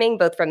news coming,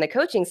 both from the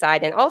coaching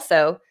side and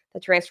also the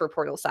transfer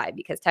portal side,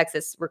 because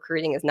Texas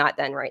recruiting is not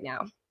done right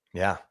now.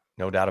 Yeah,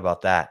 no doubt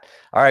about that.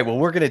 All right, well,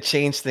 we're going to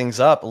change things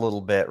up a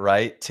little bit,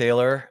 right,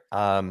 Taylor?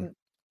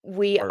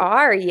 We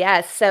are,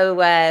 yes. So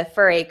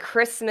for a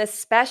Christmas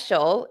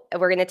special,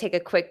 we're going to take a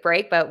quick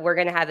break, but we're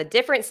going to have a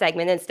different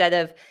segment instead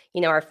of,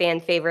 our fan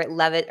favorite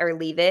Love It or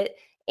Leave It.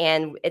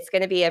 And it's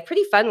going to be a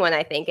pretty fun one,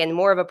 I think, and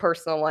more of a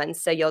personal one.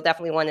 So you'll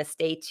definitely want to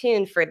stay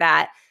tuned for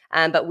that.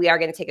 But we are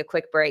going to take a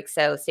quick break.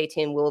 So stay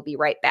tuned. We'll be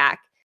right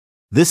back.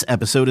 This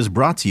episode is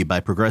brought to you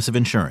by Progressive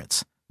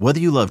Insurance. Whether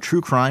you love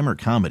true crime or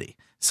comedy,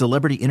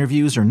 celebrity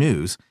interviews or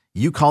news,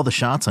 you call the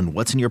shots on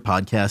what's in your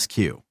podcast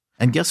queue.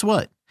 And guess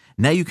what?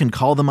 Now you can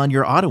call them on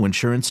your auto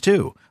insurance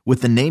too,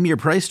 with the Name Your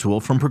Price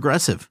tool from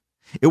Progressive.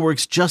 It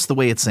works just the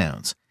way it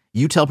sounds.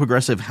 You tell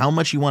Progressive how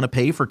much you want to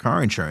pay for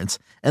car insurance,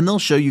 and they'll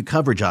show you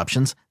coverage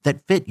options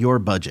that fit your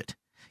budget.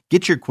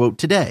 Get your quote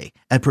today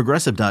at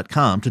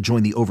Progressive.com to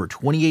join the over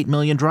 28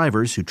 million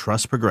drivers who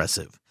trust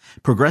Progressive.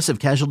 Progressive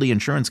Casualty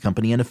Insurance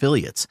Company and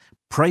Affiliates.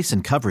 Price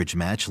and coverage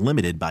match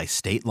limited by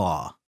state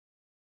law.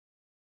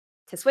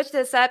 To switch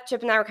this up,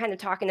 Chip and I were kind of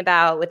talking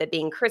about with it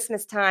being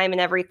Christmas time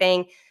and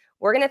everything,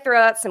 we're going to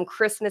throw out some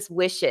Christmas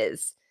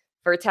wishes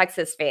for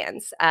Texas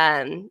fans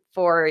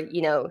for,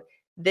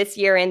 this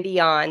year and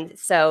beyond.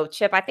 So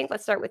Chip, I think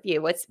let's start with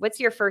you. What's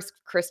your first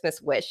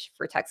Christmas wish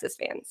for Texas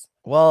fans?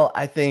 Well,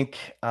 I think,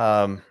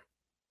 I'll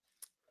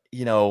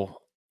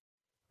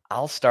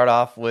start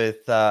off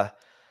with a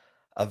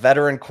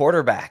veteran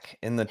quarterback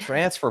in the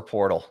transfer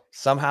portal.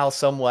 Somehow,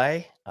 some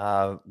way,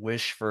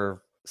 wish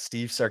for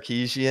Steve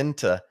Sarkisian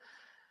to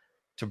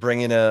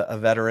bring in a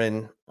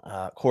veteran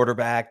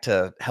quarterback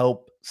to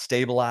help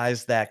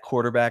stabilize that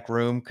quarterback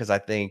room, because I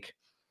think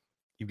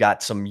you've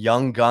got some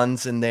young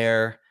guns in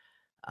there,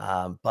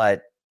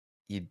 but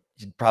you'd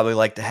probably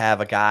like to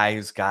have a guy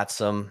who's got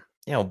some,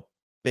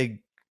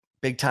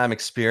 big time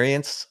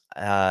experience,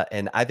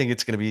 and I think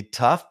it's going to be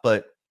tough,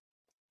 but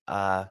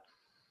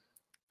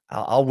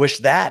I'll wish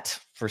that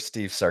for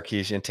Steve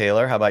Sarkisian.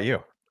 Taylor, how about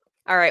you?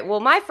 All right. Well,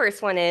 my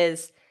first one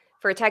is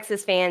for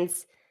Texas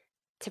fans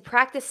to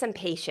practice some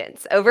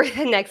patience over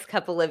the next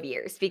couple of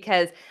years,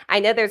 because I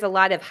know there's a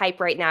lot of hype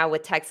right now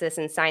with Texas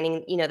and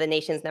signing, the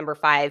nation's number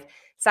 5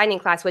 signing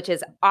class, which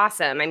is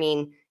awesome. I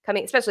mean,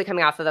 especially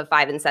coming off of a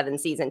 5-7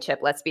 season, Chip,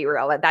 let's be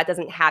real, that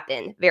doesn't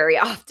happen very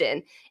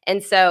often.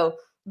 And so,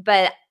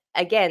 but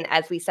again,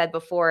 as we said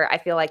before, I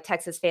feel like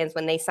Texas fans,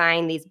 when they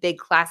sign these big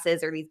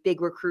classes or these big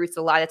recruits,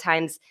 a lot of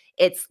times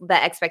it's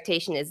the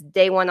expectation is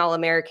day 1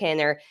 All-American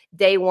or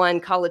day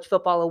 1 college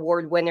football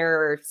award winner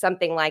or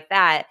something like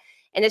that.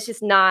 And it's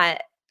just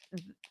not,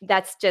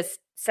 that's just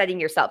setting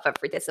yourself up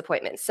for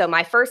disappointment. So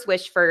my first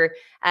wish for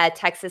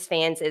Texas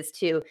fans is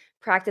to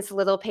practice a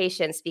little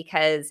patience,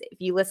 because if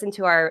you listen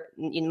to our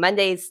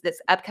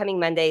this upcoming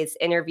Monday's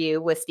interview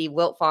with Steve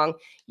Wiltfong,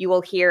 you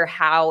will hear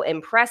how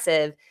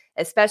impressive,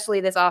 especially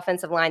this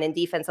offensive line and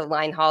defensive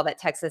line haul that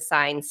Texas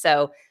signed.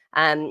 So,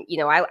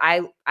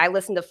 I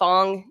listen to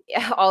Fong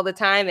all the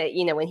time.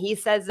 When he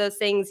says those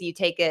things, you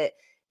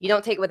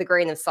don't take it with a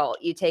grain of salt.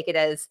 You take it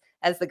as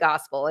the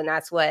gospel. And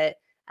that's what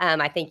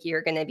I think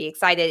you're going to be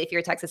excited. If you're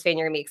a Texas fan,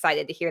 you're going to be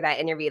excited to hear that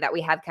interview that we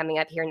have coming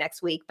up here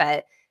next week.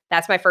 But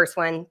that's my first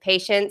one.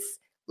 Patience.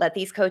 Let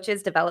these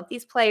coaches develop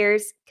these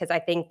players, because I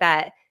think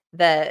that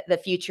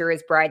the future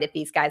is bright if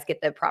these guys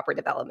get the proper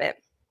development.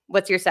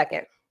 What's your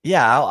second?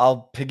 Yeah,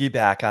 I'll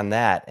piggyback on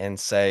that and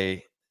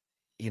say,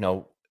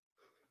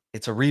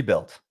 it's a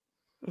rebuild.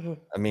 Mm-hmm.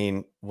 I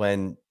mean,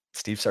 when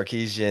Steve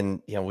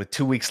Sarkisian, with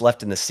 2 weeks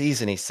left in the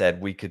season, he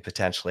said we could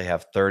potentially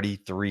have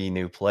 33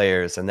 new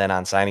players. And then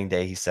on signing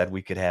day, he said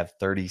we could have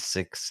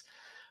 36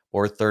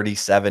 or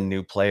 37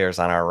 new players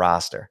on our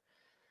roster.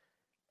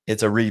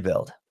 It's a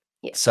rebuild.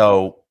 Yeah.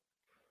 So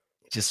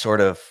just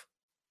sort of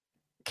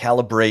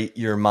calibrate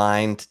your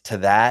mind to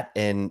that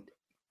and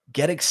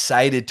get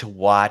excited to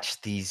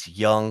watch these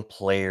young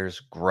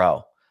players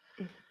grow.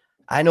 Mm-hmm.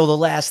 I know the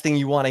last thing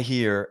you want to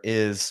hear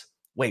is,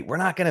 wait, we're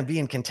not going to be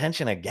in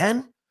contention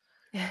again?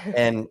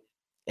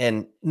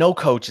 And no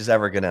coach is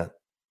ever going to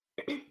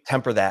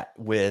temper that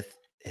with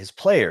his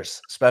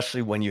players,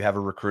 especially when you have a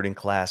recruiting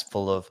class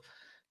full of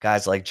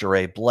guys like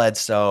Jure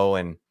Bledsoe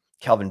and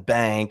Kelvin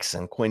Banks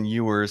and Quinn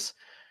Ewers.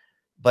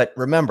 But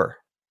remember,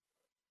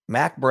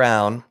 Mack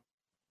Brown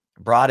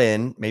brought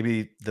in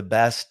maybe the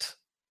best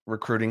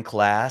recruiting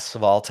class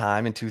of all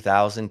time in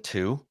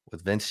 2002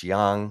 with Vince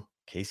Young,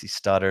 Casey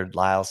Studdard,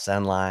 Lyle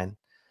Senline,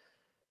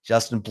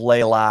 Justin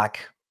Blaylock,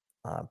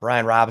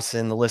 Brian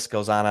Robinson, the list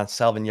goes on,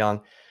 Selvin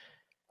Young.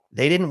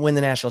 They didn't win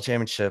the national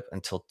championship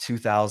until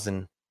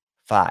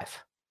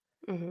 2005.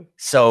 Mm-hmm.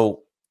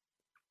 So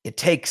it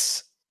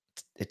takes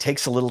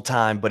a little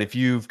time, but if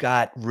you've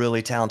got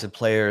really talented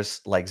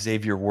players like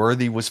Xavier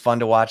Worthy was fun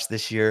to watch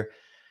this year,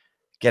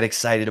 get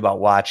excited about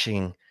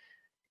watching,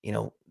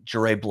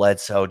 Jure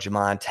Bledsoe,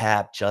 Jamon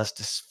Tapp,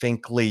 Justice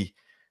Finkley,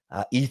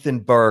 Ethan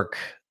Burke,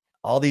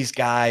 all these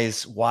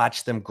guys,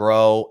 watch them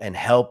grow and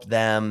help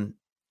them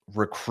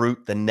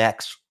recruit the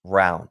next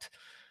round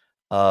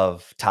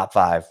of top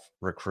 5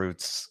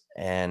 recruits.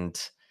 And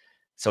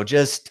so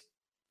just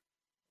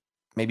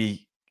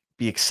maybe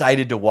be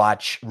excited to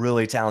watch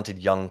really talented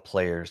young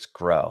players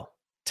grow.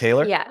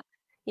 Taylor?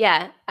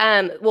 Yeah.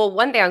 Well,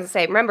 one thing I was going to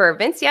say, remember,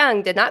 Vince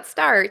Young did not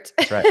start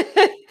right.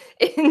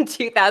 in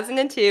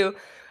 2002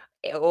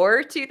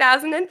 or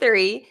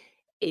 2003.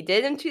 He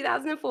did in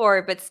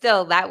 2004, but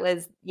still that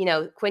was,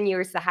 Quinn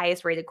Ewers, the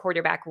highest rated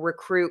quarterback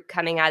recruit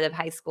coming out of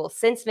high school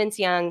since Vince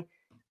Young.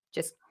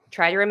 Just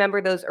try to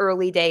remember those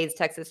early days,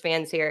 Texas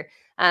fans here.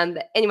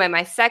 But anyway,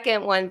 my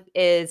second one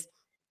is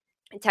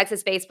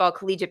Texas baseball,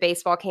 collegiate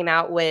baseball came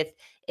out with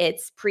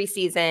its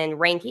preseason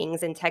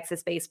rankings, and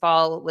Texas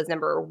baseball was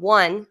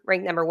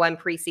ranked number 1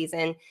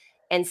 preseason.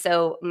 And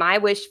so my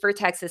wish for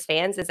Texas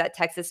fans is that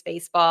Texas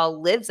baseball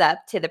lives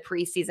up to the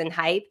preseason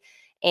hype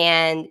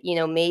and,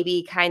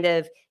 maybe kind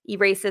of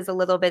erases a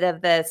little bit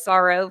of the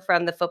sorrow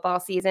from the football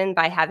season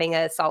by having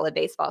a solid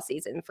baseball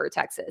season for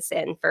Texas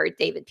and for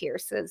David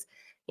Pierce. It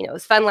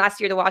was fun last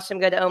year to watch them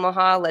go to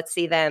Omaha. Let's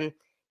see them,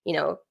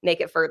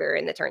 make it further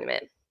in the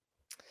tournament.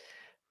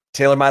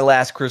 Taylor, my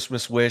last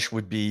Christmas wish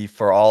would be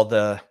for all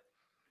the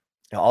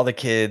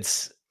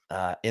kids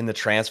in the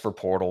transfer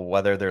portal,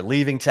 whether they're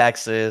leaving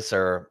Texas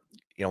or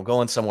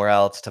going somewhere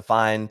else, to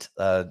find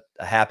a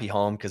happy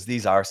home, because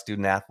these are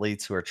student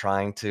athletes who are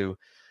trying to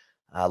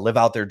live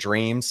out their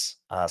dreams.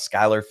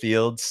 Skylar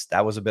Fields,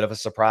 that was a bit of a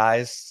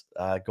surprise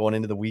going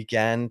into the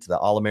weekend, the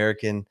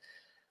All-American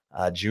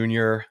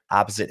junior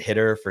opposite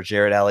hitter for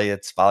Jared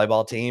Elliott's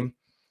volleyball team.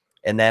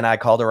 And then I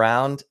called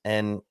around,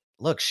 and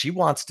look, she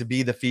wants to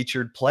be the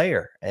featured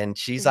player, and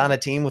she's on a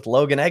team with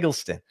Logan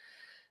Eggleston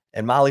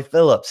and Molly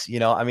Phillips.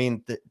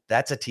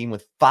 That's a team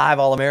with 5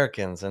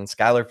 All-Americans, and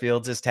Skylar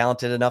Fields is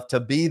talented enough to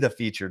be the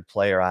featured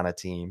player on a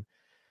team.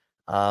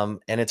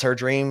 And it's her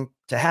dream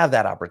to have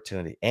that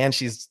opportunity. And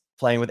she's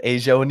playing with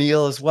Asia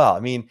O'Neal as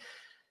well.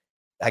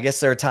 I guess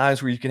there are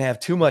times where you can have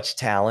too much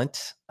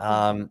talent.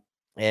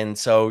 And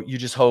so you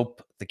just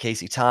hope the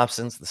Casey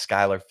Thompsons, the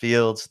Skylar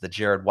Fields, the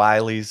Jared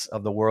Wileys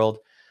of the world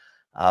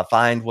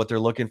find what they're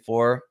looking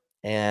for.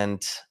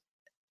 And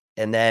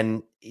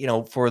then,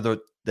 for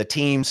the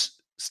teams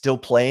still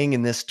playing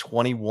in this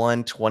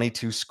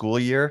 21-22 school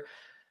year,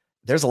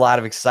 there's a lot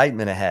of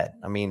excitement ahead.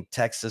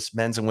 Texas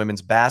men's and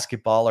women's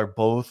basketball are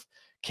both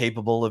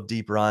capable of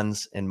deep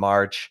runs in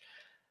March.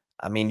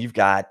 You've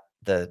got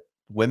the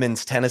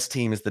women's tennis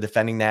team is the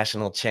defending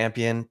national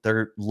champion.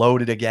 They're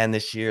loaded again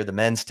this year. The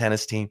men's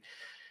tennis team.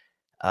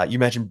 You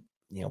mentioned,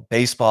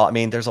 baseball.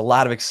 There's a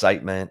lot of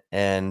excitement,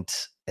 and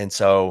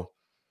so,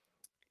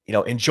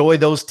 enjoy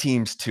those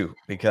teams too,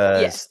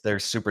 because they're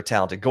super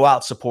talented. Go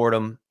out, support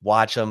them,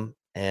 watch them,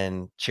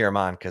 and cheer them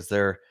on, because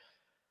there's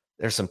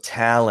some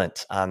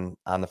talent on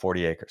the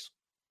 40 acres.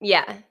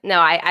 Yeah, no,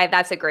 I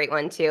that's a great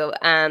one too.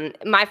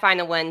 My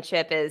final one,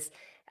 Chip, is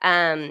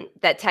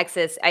that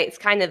Texas, it's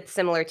kind of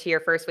similar to your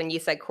first when you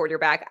said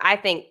quarterback. I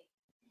think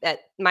that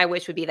my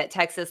wish would be that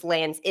Texas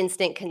lands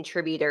instant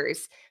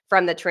contributors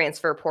from the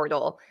transfer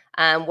portal,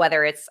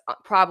 whether it's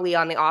probably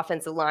on the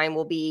offensive line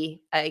will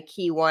be a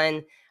key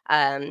one.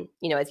 As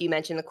you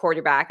mentioned, the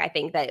quarterback, I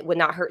think that it would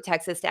not hurt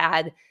Texas to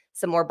add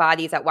some more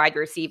bodies at wide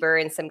receiver,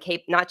 and some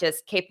not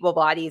just capable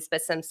bodies,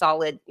 but some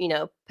solid,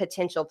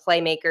 potential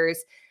playmakers.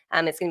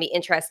 It's going to be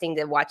interesting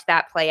to watch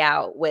that play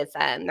out with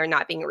there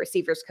not being a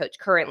receivers coach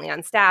currently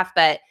on staff,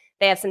 but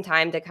they have some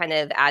time to kind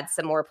of add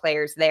some more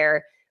players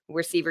there.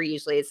 Receiver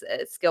usually is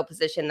a skill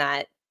position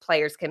that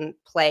players can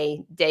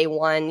play day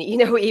one,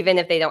 even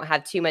if they don't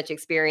have too much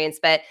experience.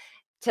 But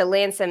to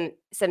land some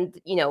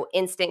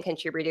instant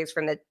contributors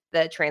from the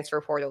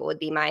transfer portal would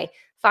be my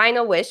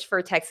final wish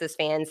for Texas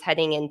fans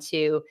heading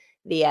into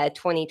the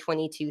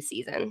 2022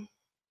 season.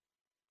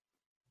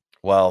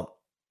 Well,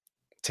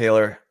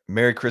 Taylor,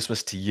 Merry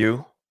Christmas to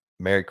you.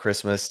 Merry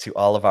Christmas to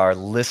all of our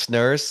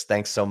listeners.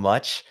 Thanks so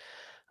much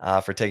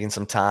for taking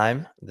some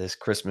time this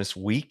Christmas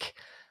week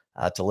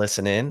to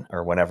listen in,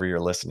 or whenever you're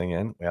listening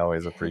in. We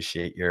always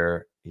appreciate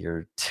your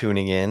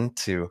tuning in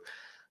to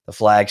the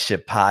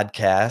flagship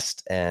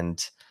podcast,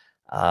 and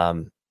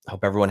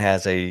hope everyone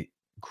has a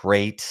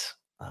great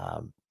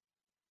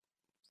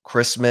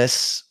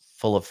Christmas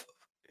full of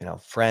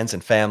friends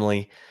and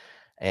family.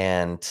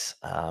 And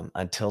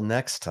until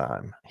next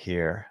time,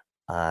 here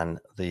on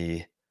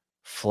the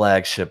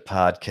flagship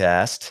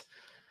podcast,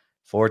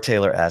 for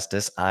Taylor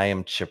Estes, I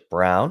am Chip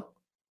Brown.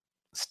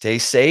 Stay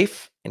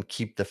safe and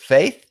keep the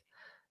faith,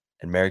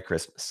 and Merry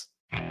Christmas.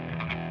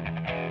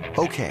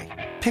 Okay,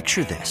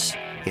 picture this.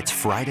 It's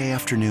Friday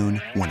afternoon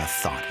when a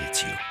thought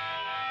hits you.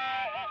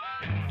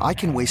 I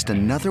can waste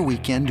another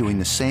weekend doing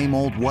the same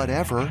old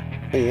whatever,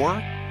 or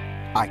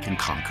I can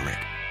conquer it.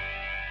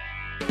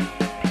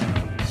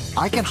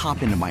 I can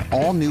hop into my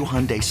all-new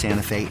Hyundai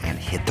Santa Fe and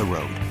hit the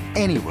road.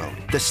 Any road.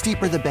 The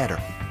steeper, the better.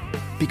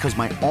 Because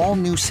my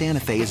all-new Santa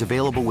Fe is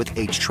available with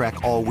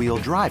H-Track all-wheel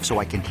drive, so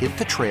I can hit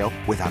the trail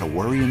without a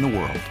worry in the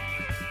world.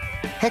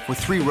 Heck, with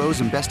 3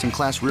 rows and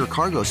best-in-class rear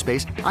cargo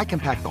space, I can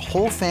pack the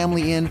whole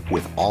family in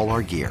with all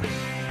our gear.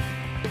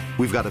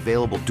 We've got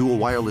available dual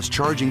wireless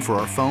charging for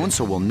our phones,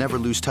 so we'll never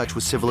lose touch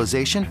with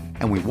civilization,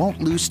 and we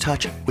won't lose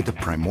touch with the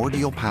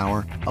primordial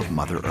power of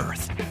Mother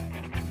Earth.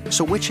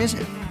 So which is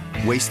it?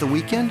 Waste the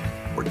weekend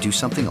or do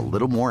something a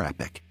little more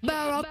epic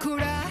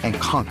and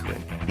conquer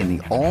it in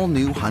the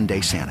all-new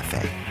Hyundai Santa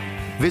Fe?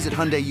 Visit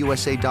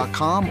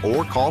HyundaiUSA.com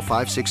or call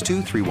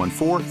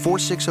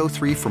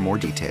 562-314-4603 for more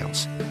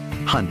details.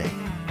 Hyundai,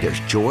 there's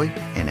joy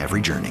in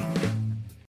every journey.